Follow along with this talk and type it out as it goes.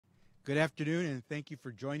Good afternoon, and thank you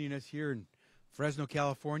for joining us here in Fresno,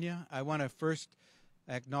 California. I want to first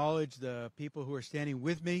acknowledge the people who are standing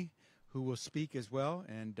with me, who will speak as well,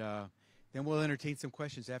 and then we'll entertain some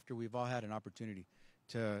questions after we've all had an opportunity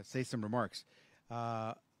to say some remarks.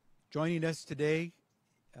 Joining us today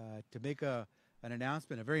to make an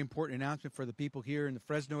announcement, a very important announcement for the people here in the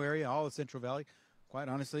Fresno area, all of Central Valley, quite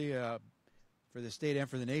honestly, for the state and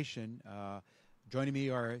for the nation. Joining me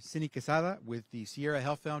are Cindy Quesada with the Sierra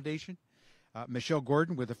Health Foundation, Michelle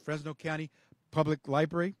Gordon with the Fresno County Public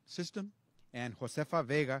Library System, and Josefa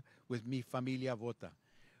Vega with Mi Familia Vota.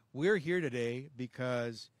 We're here today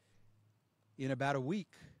because in about a week,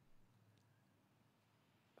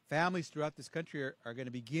 families throughout this country are going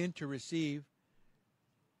to begin to receive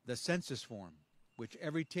the census form, which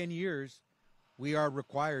every 10 years we are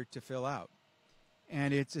required to fill out.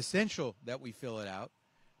 And it's essential that we fill it out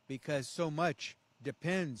because so much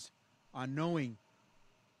depends on knowing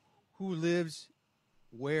who lives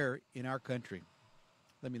where in our country.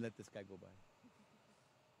 Let me let this guy go by.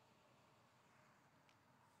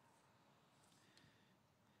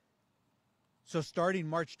 So starting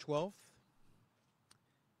March 12th,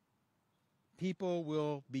 people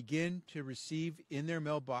will begin to receive in their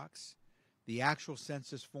mailbox the actual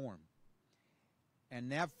census form.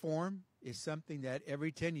 And that form is something that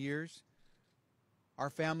every 10 years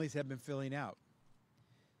our families have been filling out.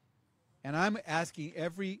 And I'm asking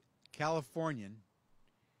every Californian,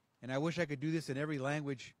 and I wish I could do this in every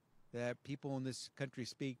language that people in this country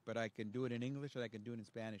speak, but I can do it in English and I can do it in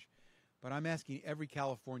Spanish. But I'm asking every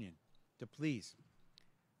Californian to please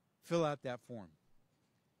fill out that form.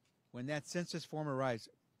 When that census form arrives,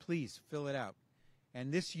 please fill it out.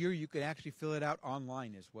 And this year you can actually fill it out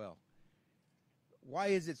online as well. Why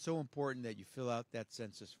is it so important that you fill out that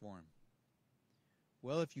census form?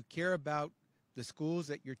 Well, if you care about the schools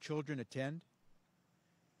that your children attend,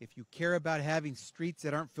 if you care about having streets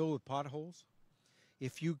that aren't filled with potholes,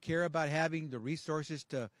 if you care about having the resources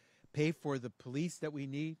to pay for the police that we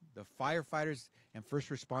need, the firefighters and first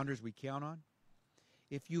responders we count on,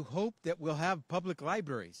 if you hope that we'll have public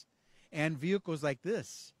libraries and vehicles like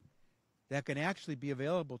this that can actually be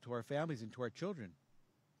available to our families and to our children,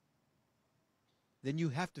 then you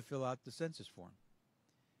have to fill out the census form.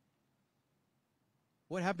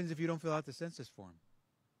 What happens if you don't fill out the census form?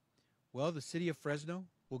 Well, the city of Fresno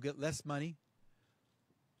will get less money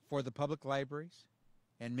for the public libraries,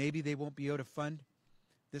 and maybe they won't be able to fund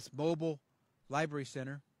this mobile library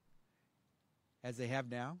center as they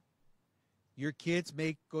have now. Your kids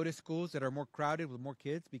may go to schools that are more crowded with more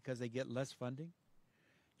kids because they get less funding.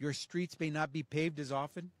 Your streets may not be paved as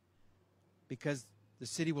often because the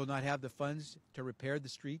city will not have the funds to repair the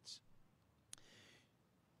streets.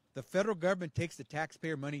 The federal government takes the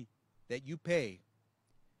taxpayer money that you pay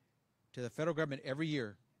to the federal government every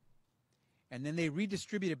year, and then they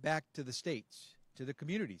redistribute it back to the states, to the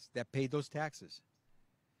communities that paid those taxes.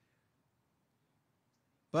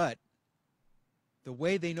 But the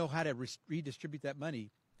way they know how to redistribute that money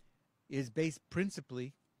is based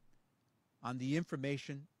principally on the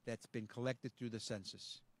information that's been collected through the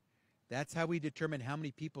census. That's how we determine how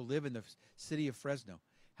many people live in the city of Fresno,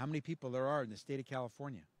 how many people there are in the state of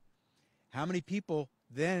California. How many people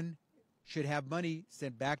then should have money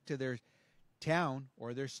sent back to their town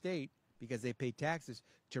or their state because they pay taxes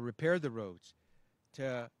to repair the roads,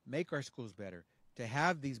 to make our schools better, to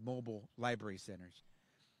have these mobile library centers.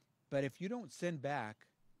 But if you don't send back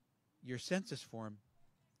your census form,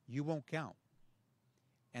 you won't count.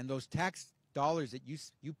 And those tax dollars that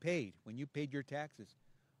you paid when you paid your taxes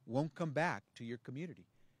won't come back to your community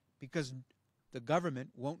because the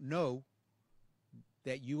government won't know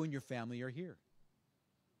that you and your family are here.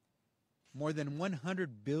 More than $100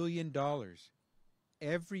 billion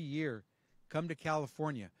every year come to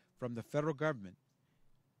California from the federal government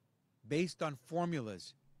based on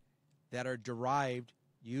formulas that are derived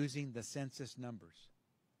using the census numbers.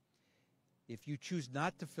 If you choose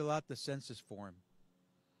not to fill out the census form,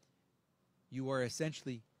 you are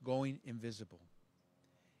essentially going invisible.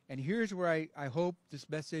 And here's where I hope this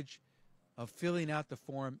message of filling out the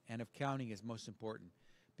form and of counting is most important,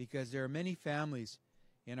 because there are many families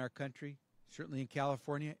in our country, certainly in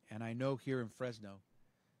California, and I know here in Fresno,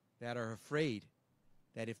 that are afraid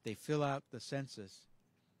that if they fill out the census,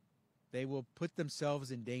 they will put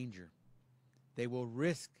themselves in danger. They will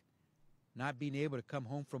risk not being able to come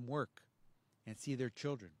home from work and see their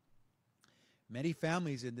children. Many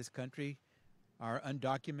families in this country are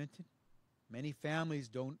undocumented. Many families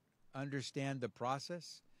don't understand the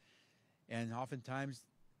process, and oftentimes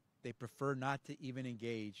they prefer not to even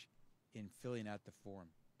engage in filling out the form.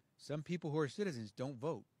 Some people who are citizens don't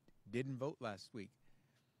vote, didn't vote last week.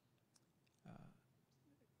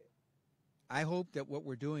 I hope that what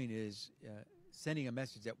we're doing is sending a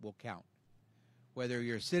message that will count. Whether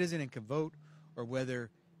you're a citizen and can vote, or whether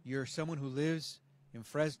you're someone who lives in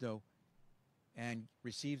Fresno and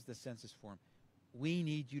receives the census form, we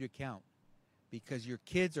need you to count, because your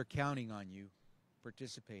kids are counting on you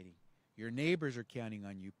participating. Your neighbors are counting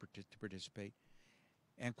on you to participate.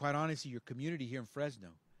 And quite honestly, your community here in Fresno,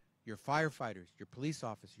 your firefighters, your police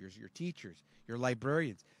officers, your teachers, your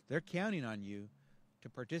librarians, they're counting on you to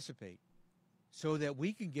participate so that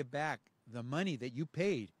we can give back the money that you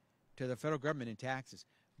paid to the federal government in taxes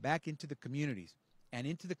back into the communities, and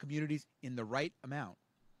into the communities in the right amount.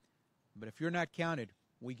 But if you're not counted,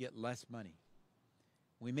 we get less money.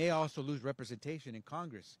 We may also lose representation in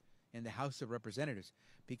Congress, in the House of Representatives,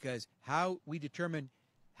 because how we determine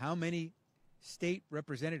how many state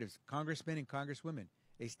representatives, congressmen and congresswomen,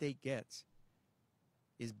 a state gets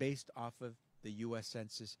is based off of the U.S.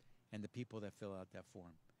 Census and the people that fill out that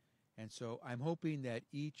form. And so I'm hoping that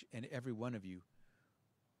each and every one of you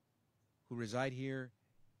who reside here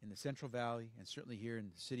in the Central Valley, and certainly here in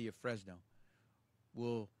the city of Fresno,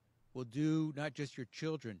 will do not just your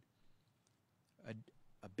children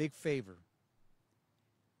a big favor,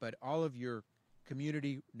 but all of your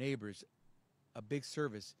community neighbors a big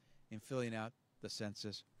service in filling out the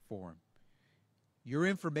census form. Your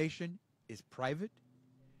information is private.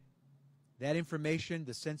 That information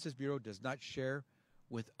the Census Bureau does not share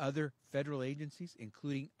with other federal agencies,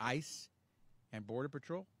 including ICE and Border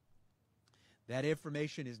Patrol. That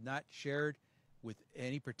information is not shared with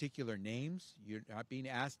any particular names. You're not being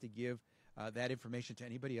asked to give that information to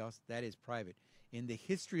anybody else. That is private. In the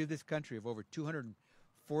history of this country of over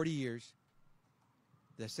 240 years,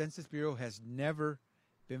 the Census Bureau has never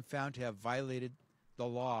been found to have violated the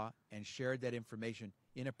law and shared that information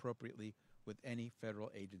inappropriately with any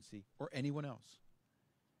federal agency or anyone else.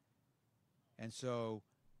 And so,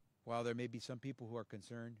 while there may be some people who are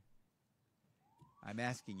concerned, I'm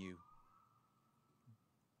asking you,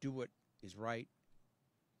 do what is right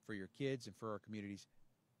for your kids and for our communities.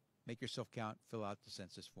 Make yourself count, fill out the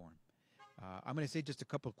census form. I'm going to say just a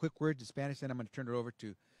couple of quick words in Spanish, then I'm going to turn it over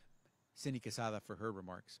to Cindy Quesada for her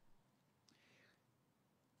remarks.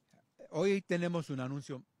 Hoy tenemos un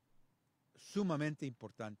anuncio sumamente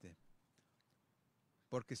importante,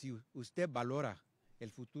 porque si usted valora el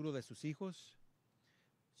futuro de sus hijos,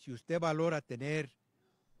 si usted valora tener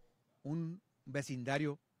un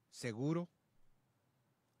vecindario seguro,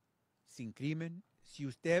 sin crimen, si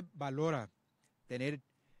usted valora tener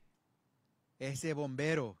ese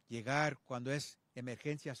bombero llegar cuando es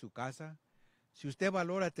emergencia a su casa, si usted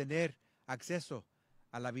valora tener acceso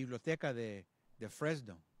a la biblioteca de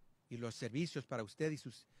Fresno y los servicios para usted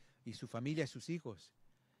y su familia y sus hijos,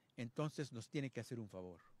 entonces nos tiene que hacer un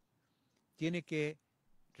favor. Tiene que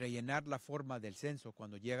rellenar la forma del censo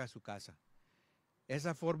cuando llega a su casa.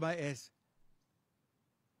 Esa forma es,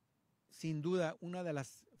 sin duda, una de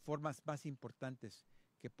las formas más importantes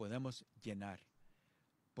que podemos llenar,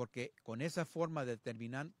 porque con esa forma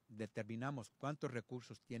determinamos cuántos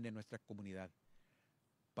recursos tiene nuestra comunidad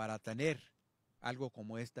para tener algo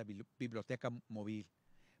como esta biblioteca móvil,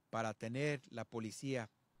 para tener la policía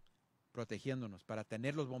protegiéndonos, para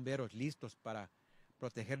tener los bomberos listos para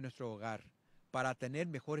proteger nuestro hogar, para tener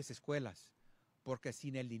mejores escuelas, porque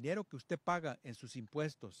sin el dinero que usted paga en sus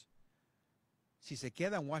impuestos, si se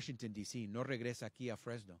queda en Washington, D.C., no regresa aquí a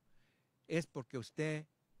Fresno, es porque usted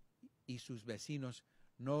y sus vecinos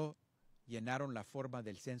no llenaron la forma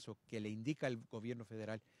del censo que le indica el gobierno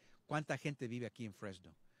federal cuánta gente vive aquí en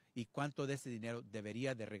Fresno y cuánto de ese dinero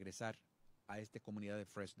debería de regresar a esta comunidad de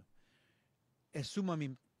Fresno. Es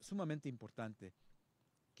sumamente importante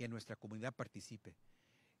que nuestra comunidad participe.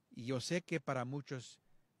 Y yo sé que para muchos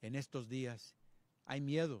en estos días hay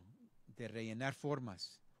miedo de rellenar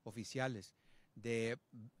formas oficiales, de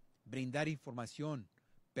brindar información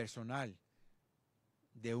personal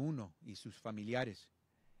de uno y sus familiares.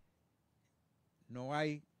 No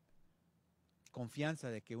hay confianza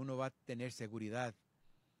de que uno va a tener seguridad,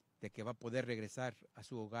 de que va a poder regresar a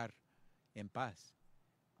su hogar en paz.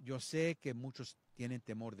 Yo sé que muchos tienen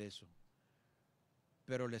temor de eso,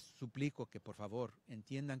 pero les suplico que por favor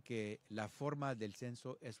entiendan que la forma del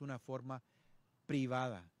censo es una forma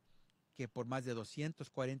privada que por más de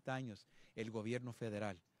 240 años el gobierno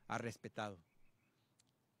federal ha respetado.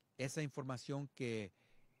 Esa información que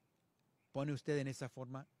pone usted en esa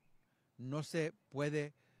forma no se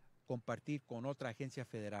puede compartir con otra agencia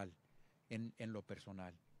federal en lo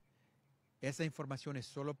personal. Esa información es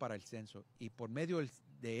solo para el censo, y por medio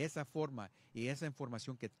de esa forma y esa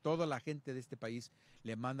información que toda la gente de este país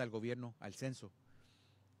le manda al gobierno, al censo,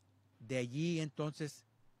 de allí entonces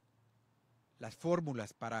las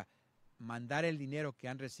fórmulas para mandar el dinero que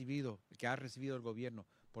ha recibido el gobierno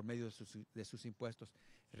por medio de sus impuestos,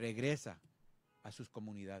 regresa a sus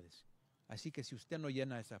comunidades. Así que si usted no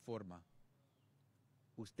llena esa forma,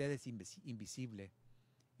 usted es invisible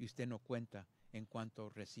y usted no cuenta en cuanto a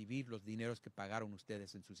recibir los dineros que pagaron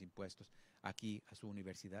ustedes en sus impuestos aquí a su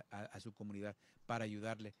universidad, a su comunidad, para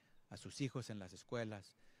ayudarle a sus hijos en las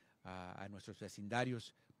escuelas, a nuestros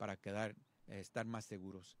vecindarios, para estar más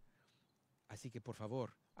seguros. Así que por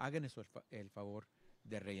favor, hagan el favor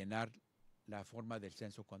de rellenar la forma del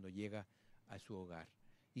censo cuando llega a su hogar.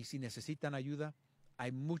 Y si necesitan ayuda,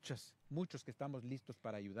 hay muchos que estamos listos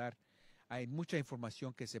para ayudar. Hay mucha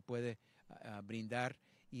información que se puede brindar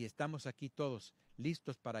y estamos aquí todos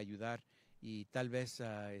listos para ayudar y tal vez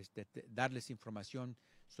darles información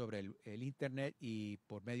sobre el Internet y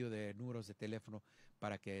por medio de números de teléfono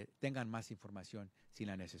para que tengan más información si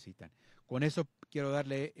la necesitan. Con eso quiero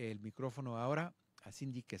darle el micrófono ahora a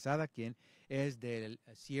Cindy Quesada, quien es del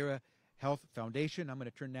Sierra Health Foundation. I'm going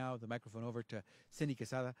to turn now the microphone over to Cindy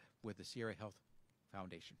Quesada with the Sierra Health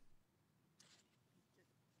Foundation.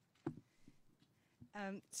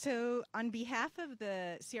 So on behalf of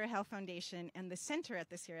the Sierra Health Foundation and the center at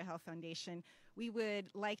the Sierra Health Foundation, we would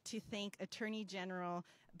like to thank Attorney General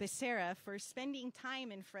Becerra for spending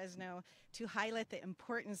time in Fresno to highlight the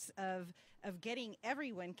importance of getting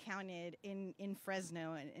everyone counted in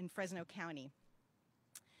Fresno and in Fresno County.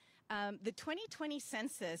 The 2020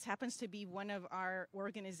 census happens to be one of our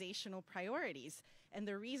organizational priorities, and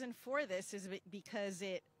the reason for this is because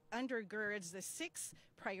it undergirds the 6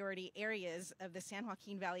 priority areas of the San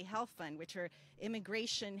Joaquin Valley Health Fund, which are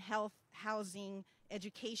immigration, health, housing,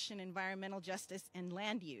 education, environmental justice, and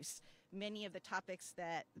land use, many of the topics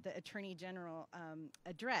that the Attorney General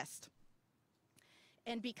addressed.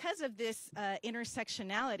 And because of this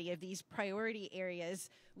intersectionality of these priority areas,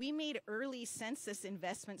 we made early census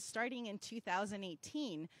investments starting in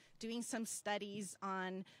 2018, doing some studies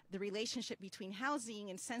on the relationship between housing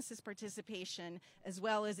and census participation, as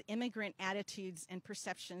well as immigrant attitudes and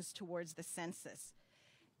perceptions towards the census.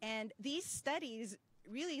 And these studies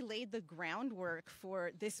really laid the groundwork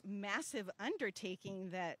for this massive undertaking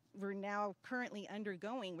that we're now currently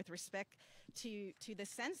undergoing with respect to the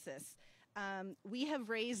census. We have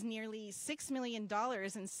raised nearly $6 million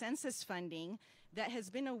in census funding that has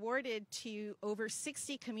been awarded to over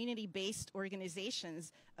 60 community-based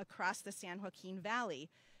organizations across the San Joaquin Valley.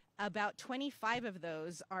 About 25 of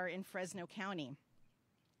those are in Fresno County.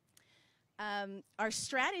 Our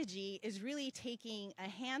strategy is really taking a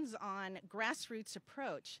hands-on grassroots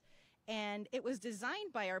approach, and it was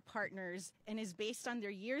designed by our partners and is based on their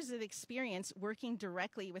years of experience working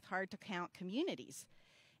directly with hard-to-count communities.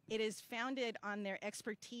 It is founded on their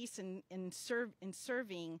expertise in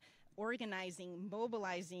serving, organizing,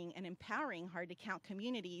 mobilizing, and empowering hard-to-count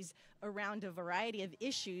communities around a variety of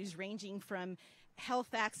issues ranging from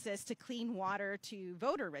health access to clean water to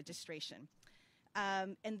voter registration.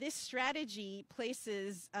 And this strategy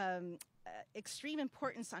places extreme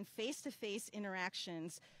importance on face-to-face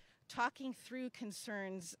interactions, talking through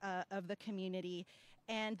concerns of the community,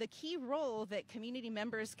 and the key role that community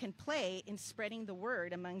members can play in spreading the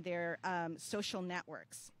word among their social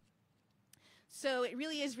networks. So it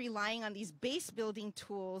really is relying on these base-building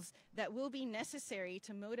tools that will be necessary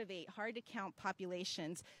to motivate hard-to-count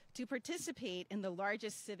populations to participate in the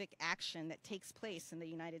largest civic action that takes place in the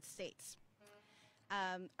United States.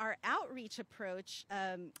 Our outreach approach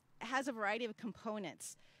has a variety of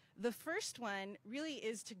components. The first one really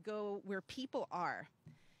is to go where people are.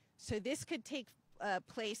 So this could take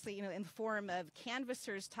place, in the form of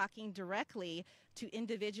canvassers talking directly to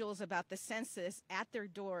individuals about the census at their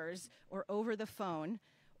doors or over the phone,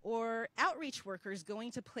 or outreach workers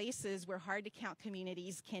going to places where hard-to-count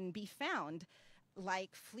communities can be found,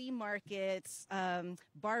 like flea markets,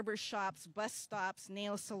 barber shops, bus stops,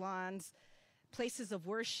 nail salons, places of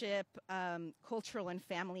worship, cultural and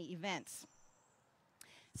family events.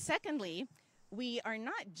 Secondly, we are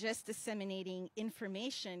not just disseminating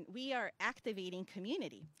information, we are activating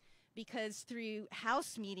community, because through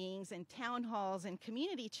house meetings and town halls and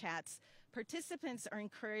community chats, participants are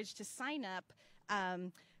encouraged to sign up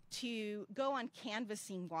to go on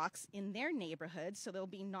canvassing walks in their neighborhoods, so they'll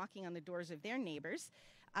be knocking on the doors of their neighbors,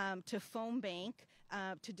 to phone bank,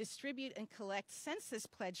 to distribute and collect census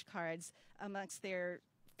pledge cards amongst their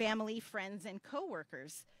family, friends, and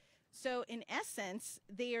coworkers. So in essence,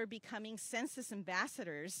 they are becoming census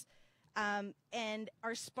ambassadors and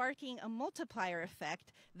are sparking a multiplier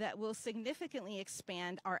effect that will significantly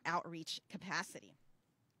expand our outreach capacity.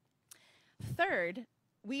 Third,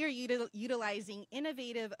 we are utilizing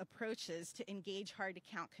innovative approaches to engage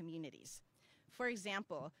hard-to-count communities. For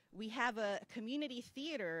example, we have a community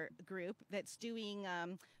theater group that's doing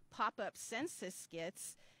pop-up census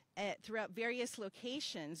skits throughout various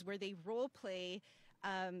locations where they role play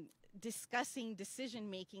discussing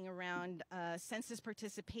decision-making around census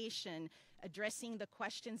participation, addressing the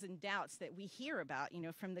questions and doubts that we hear about,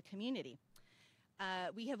 from the community.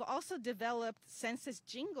 We have also developed census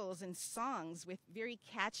jingles and songs with very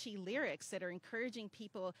catchy lyrics that are encouraging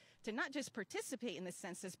people to not just participate in the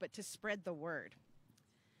census, but to spread the word.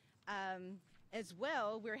 As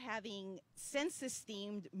well, we're having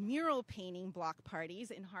census-themed mural painting block parties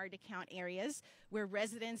in hard-to-count areas where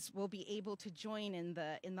residents will be able to join in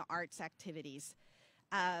the arts activities.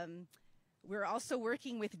 We're also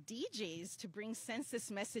working with DJs to bring census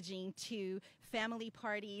messaging to family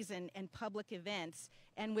parties and public events,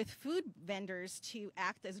 and with food vendors to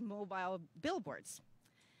act as mobile billboards.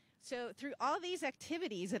 So through all these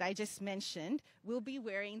activities that I just mentioned, we'll be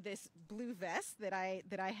wearing this blue vest that I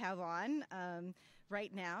have on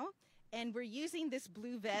right now. And we're using this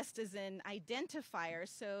blue vest as an identifier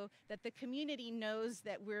so that the community knows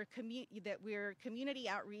that we're community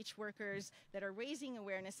outreach workers that are raising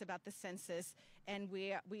awareness about the census, and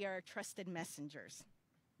we are trusted messengers.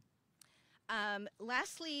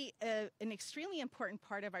 Lastly, an extremely important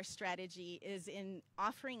part of our strategy is in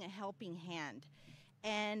offering a helping hand.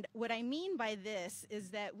 And what I mean by this is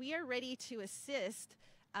that we are ready to assist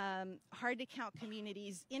hard-to-count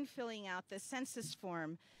communities in filling out the census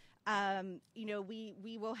form.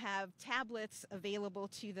 We will have tablets available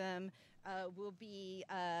to them. We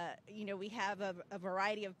have a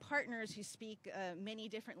variety of partners who speak many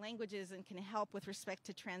different languages and can help with respect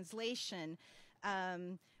to translation.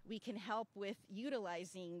 We can help with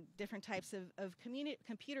utilizing different types of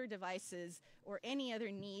computer devices or any other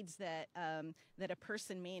needs that a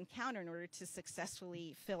person may encounter in order to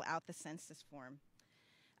successfully fill out the census form.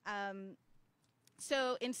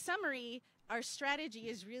 So in summary, our strategy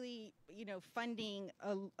is really, funding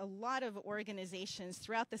a lot of organizations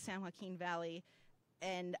throughout the San Joaquin Valley,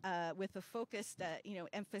 and with a focused,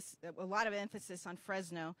 a lot of emphasis on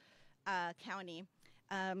Fresno County.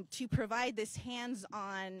 To provide this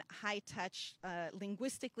hands-on, high-touch,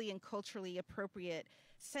 linguistically and culturally appropriate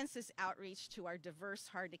census outreach to our diverse,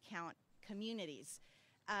 hard-to-count communities.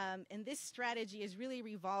 And this strategy is really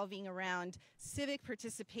revolving around civic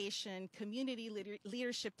participation, community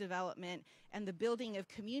leadership development, and the building of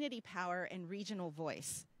community power and regional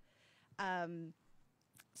voice.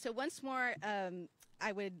 So once more,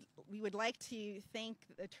 we would like to thank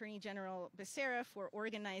Attorney General Becerra for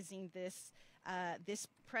organizing this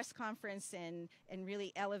press conference and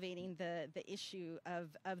really elevating the issue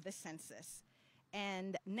of the census.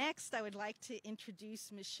 And next, I would like to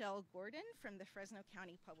introduce Michelle Gordon from the Fresno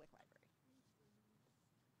County Public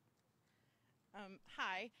Library.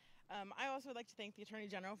 Hi. I also would like to thank the Attorney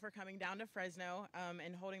General for coming down to Fresno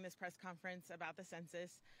and holding this press conference about the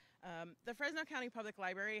census. The Fresno County Public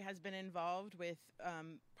Library has been involved with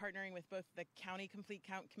partnering with both the County Complete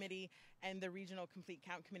Count Committee and the Regional Complete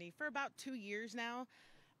Count Committee for about 2 years now.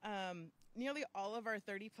 Nearly all of our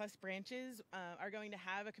 30-plus branches are going to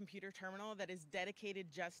have a computer terminal that is dedicated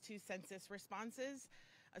just to census responses.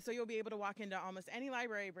 So you'll be able to walk into almost any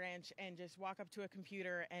library branch and just walk up to a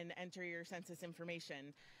computer and enter your census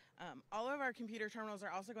information. All of our computer terminals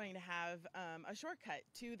are also going to have a shortcut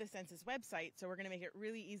to the census website, so we're going to make it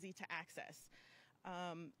really easy to access.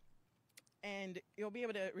 And you'll be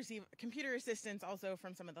able to receive computer assistance also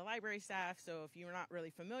from some of the library staff, so if you're not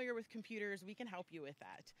really familiar with computers, we can help you with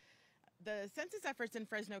that. The census efforts in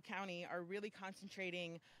Fresno County are really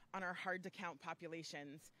concentrating on our hard-to-count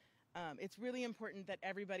populations. It's really important that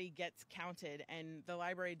everybody gets counted, and the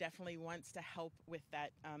library definitely wants to help with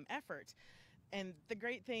that effort. And the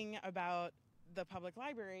great thing about the public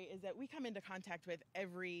library is that we come into contact with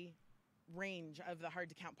every range of the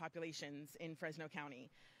hard-to-count populations in Fresno County.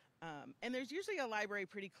 And there's usually a library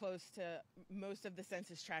pretty close to most of the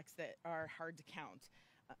census tracts that are hard to count.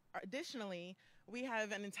 Additionally, we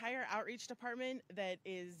have an entire outreach department that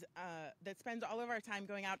spends all of our time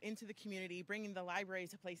going out into the community, bringing the library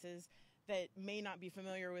to places that may not be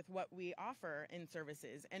familiar with what we offer in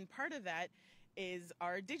services. And part of that is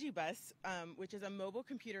our Digibus, which is a mobile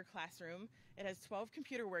computer classroom. It has 12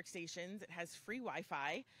 computer workstations. It has free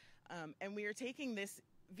Wi-Fi. And we are taking this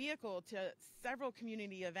vehicle to several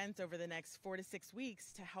community events over the next 4 to 6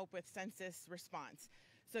 weeks to help with census response.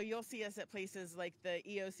 So you'll see us at places like the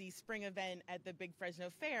EOC Spring event at the Big Fresno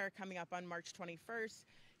Fair coming up on March 21st.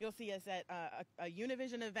 You'll see us at a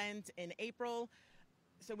Univision event in April.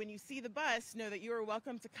 So when you see the bus, know that you are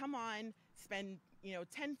welcome to come on, spend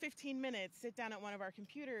 10, 15 minutes, sit down at one of our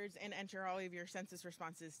computers and enter all of your census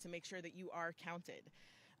responses to make sure that you are counted.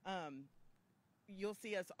 You'll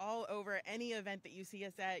see us all over. Any event that you see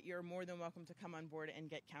us at, you're more than welcome to come on board and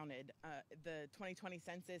get counted. The 2020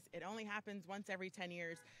 census, it only happens once every 10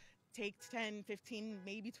 years. Take 10, 15,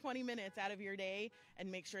 maybe 20 minutes out of your day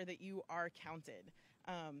and make sure that you are counted.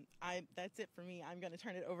 That's it for me. I'm going to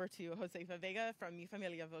turn it over to Josefa Vega from Mi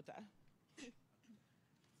Familia Vota.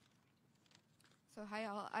 So hi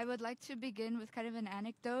all. I would like to begin with kind of an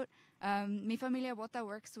anecdote. Mi Familia Vota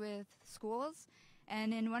works with schools,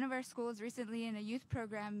 and in one of our schools recently in a youth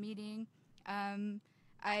program meeting,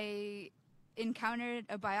 I encountered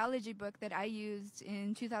a biology book that I used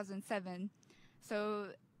in 2007. So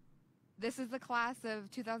this is the class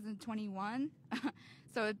of 2021.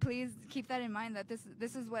 So please keep that in mind, that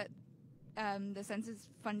this is what the census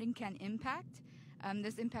funding can impact.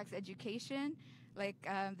 This impacts education, like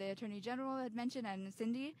the Attorney General had mentioned, and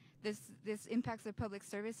Cindy. This impacts the public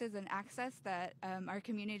services and access that our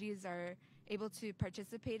communities are able to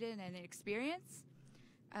participate in and experience.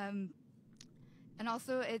 And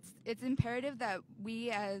also, it's imperative that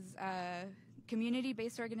we as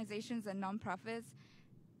community-based organizations and nonprofits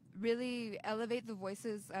really elevate the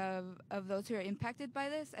voices of those who are impacted by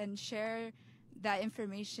this and share that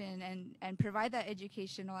information and provide that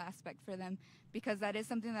educational aspect for them, because that is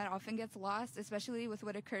something that often gets lost, especially with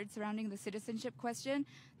what occurred surrounding the citizenship question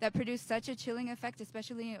that produced such a chilling effect,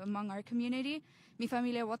 especially among our community. Mi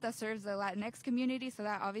Familia Vota serves the Latinx community, so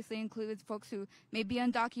that obviously includes folks who may be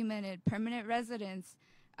undocumented, permanent residents,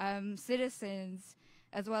 citizens,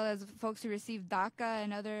 as well as folks who receive DACA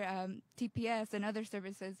and other TPS and other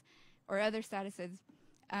services or other statuses.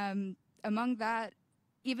 Among that,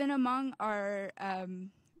 even among our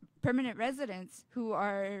permanent residents who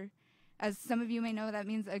are, as some of you may know, that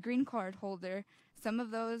means a green card holder, some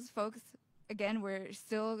of those folks, again, were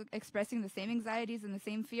still expressing the same anxieties and the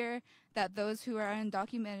same fear that those who are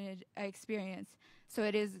undocumented experience. So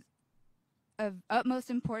it is of utmost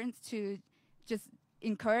importance to just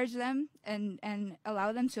encourage them and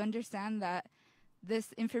allow them to understand that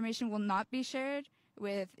this information will not be shared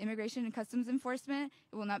with Immigration and Customs Enforcement.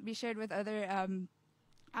 It will not be shared with other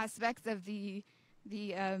aspects of the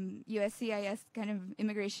USCIS kind of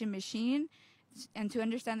immigration machine, and to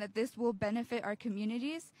understand that this will benefit our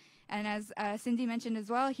communities. And as Cindy mentioned as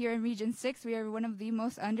well, here in Region 6, we are one of the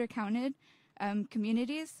most undercounted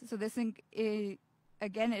communities. So this,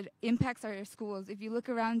 again, it impacts our schools. If you look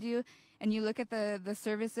around you and you look at the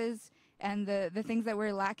services and the things that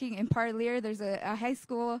we're lacking, in Parlier, there's a high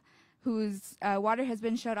school whose water has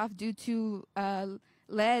been shut off due to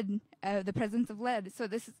lead, the presence of lead. So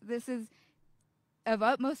this is of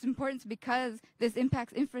utmost importance because this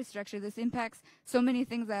impacts infrastructure. This impacts so many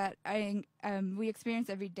things that we experience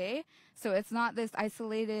every day. So it's not this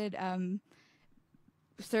isolated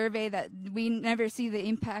survey that we never see the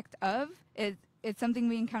impact of. It's something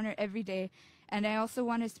we encounter every day. And I also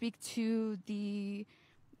want to speak to the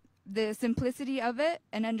simplicity of it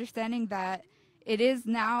and understanding that it is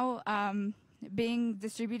now being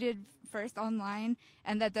distributed first online,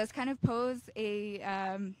 and that does kind of pose a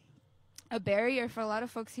barrier for a lot of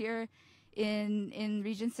folks here in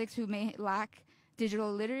Region 6 who may lack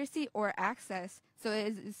digital literacy or access. So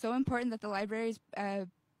it's so important that the library is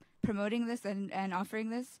promoting this and offering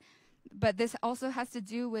this. But this also has to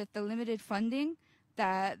do with the limited funding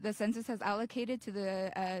that the census has allocated to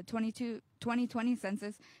the 2020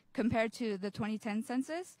 census compared to the 2010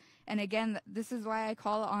 census. And again, this is why I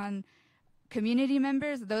call on community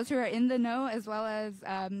members, those who are in the know, as well as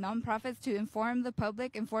nonprofits, to inform the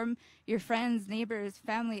public, inform your friends, neighbors,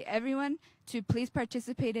 family, everyone, to please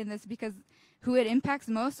participate in this, because who it impacts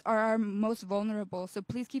most are our most vulnerable. So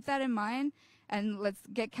please keep that in mind, and let's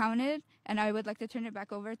get counted. And I would like to turn it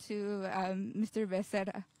back over to Mr.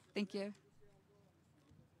 Becerra. Thank you.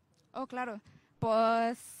 Oh, claro.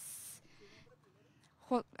 Pues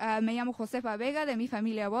me llamo Josefa Vega, de Mi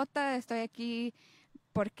Familia Vota. Estoy aquí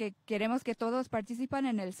porque queremos que todos participen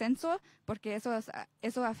en el censo, porque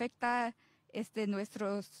eso afecta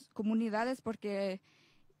nuestras comunidades, porque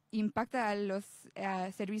impacta a los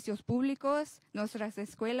servicios públicos, nuestras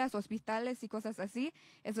escuelas, hospitales y cosas así.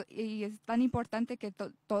 Y es tan importante que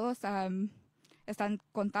todos están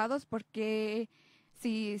contados, porque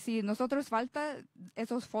si nosotros falta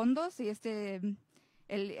esos fondos y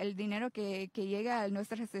el dinero que llega a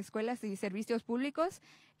nuestras escuelas y servicios públicos,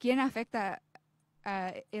 ¿quién afecta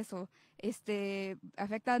a eso?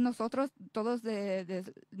 Afecta a nosotros, todos de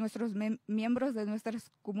nuestros miembros de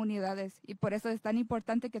nuestras comunidades, y por eso es tan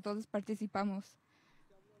importante que todos participamos.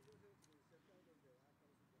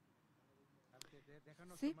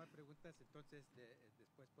 Déjanos ¿Sí? tomar preguntas. preguntas, entonces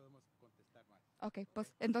después podemos contestar más. Ok,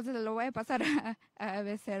 pues entonces lo voy a pasar a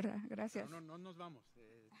Becerra. Gracias. No, no nos vamos.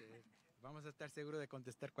 Vamos a estar seguros de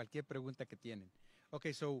contestar cualquier pregunta que tienen.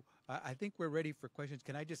 Okay, so I think we're ready for questions.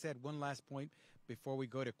 Can I just add one last point before we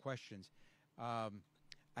go to questions?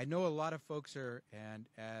 I know a lot of folks are, and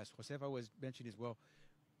as Josefa was mentioning as well,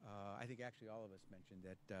 I think actually all of us mentioned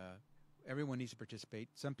that everyone needs to participate.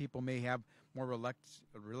 Some people may have more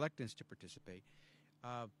reluctance to participate.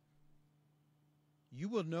 You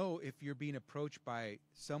will know if you're being approached by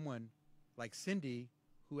someone like Cindy,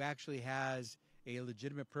 who actually has a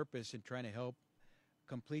legitimate purpose in trying to help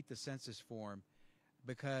complete the census form,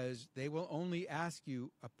 because they will only ask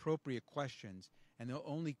you appropriate questions, and they'll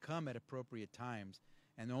only come at appropriate times,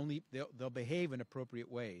 and they'll behave in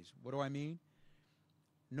appropriate ways. What do I mean?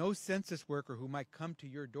 No census worker who might come to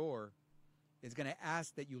your door is going to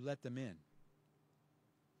ask that you let them in.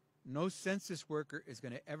 No census worker is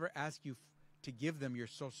going to ever ask you to give them your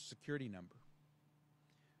Social Security number.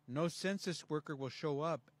 No census worker will show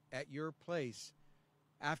up at your place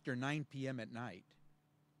after 9 p.m. at night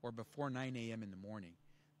or before 9 a.m. in the morning.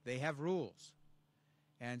 They have rules.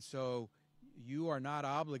 And so you are not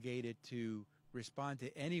obligated to respond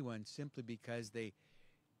to anyone simply because they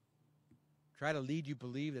try to lead you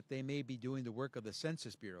believe that they may be doing the work of the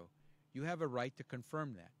Census Bureau. You have a right to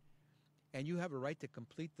confirm that. And you have a right to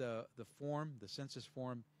complete the form, the census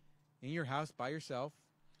form, in your house by yourself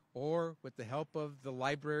or with the help of the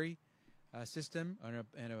library system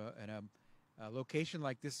and a location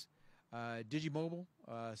like this Digimobile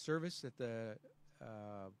service that the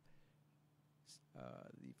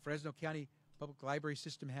Fresno County Public Library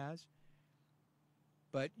system has.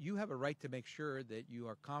 But you have a right to make sure that you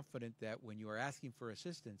are confident that when you are asking for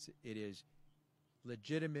assistance, it is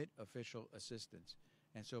legitimate official assistance.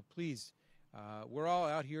 And so please, we're all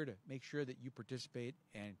out here to make sure that you participate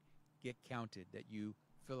and get counted, that you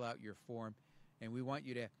fill out your form. And we want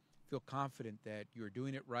you to feel confident that you're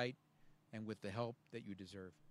doing it right and with the help that you deserve.